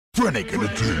schizophrenic in the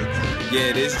team.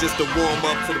 Yeah, this just a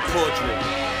warm-up to the portrait.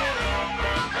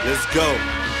 Let's go.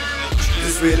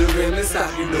 This where the rim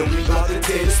stop, you know we bout to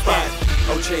tear the spot.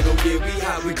 Oh, chain don't get we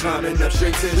hot, we climbing up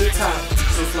straight to the top.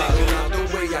 So sliding out the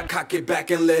way, I cock it back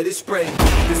and let it spray.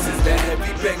 This is that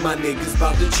heavy bang, my niggas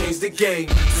bout to change the game.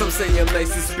 Some say I'm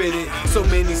nice to spit it, so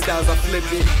many styles I flip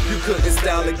it. You couldn't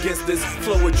style against this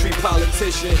poetry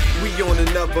politician. We on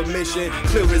another mission,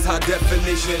 clear as high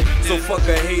definition. So fuck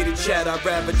a hated chat, I'd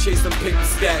rather chase some paper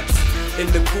stacks. In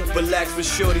the coupe, relax with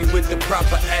shorty with the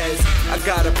proper ass. I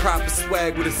got a proper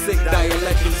swag with a sick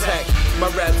dialect intact. My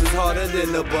raps is harder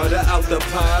than the butter out the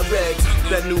Pyrex.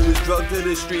 That newest drug to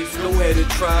the streets, go ahead and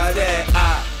try that.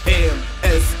 I-am-S-H-A-M-E.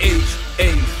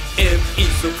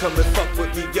 So come and fuck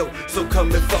with me, yo. So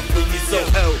come and fuck with me, so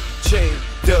L chain,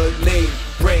 the name,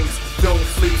 brains don't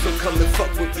sleep. So come and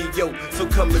fuck with me, yo. So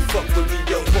come and fuck with me,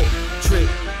 yo. Portrait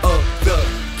of the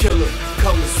killer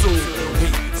coming soon. Don't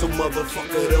hate, so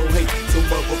motherfucker don't hate. So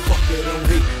motherfucker don't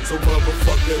hate. So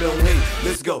motherfucker don't hate.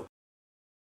 Let's go.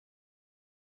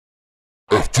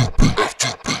 F2P.